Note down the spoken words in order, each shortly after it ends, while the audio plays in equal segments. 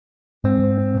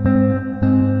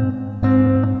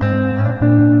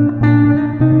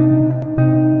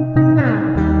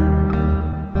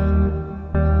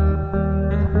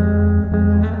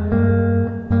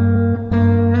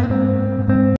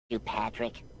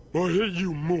I hate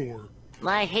you more.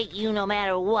 I hate you no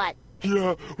matter what.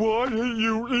 Yeah, well, I hate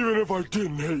you even if I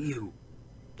didn't hate you.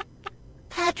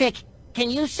 Patrick, can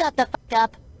you shut the fuck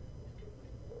up?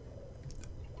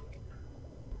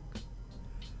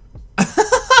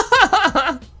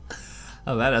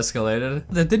 Oh, that escalated.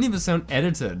 That didn't even sound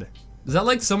edited. Is that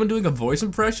like someone doing a voice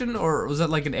impression, or was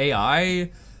that like an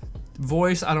AI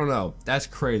voice? I don't know. That's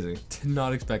crazy. Did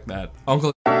not expect that.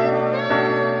 Uncle.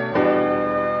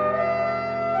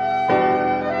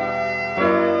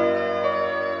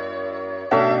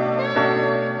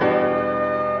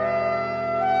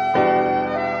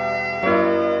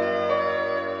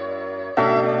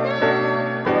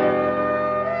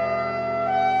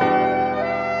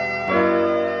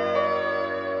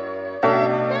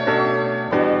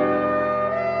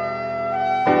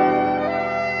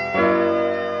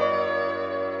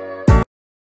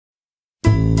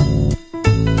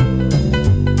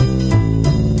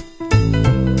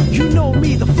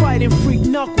 Freak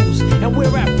Knuckles, and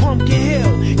we're at Pumpkin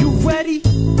Hill. You ready?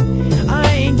 I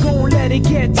ain't gon' let it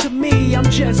get to me. I'm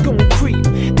just gon' creep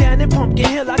down in Pumpkin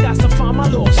Hill. I got to find my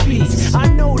little speeds. I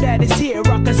know that it's here.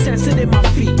 I can sense it in my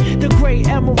feet. The great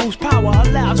emerald's power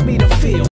allows me to feel.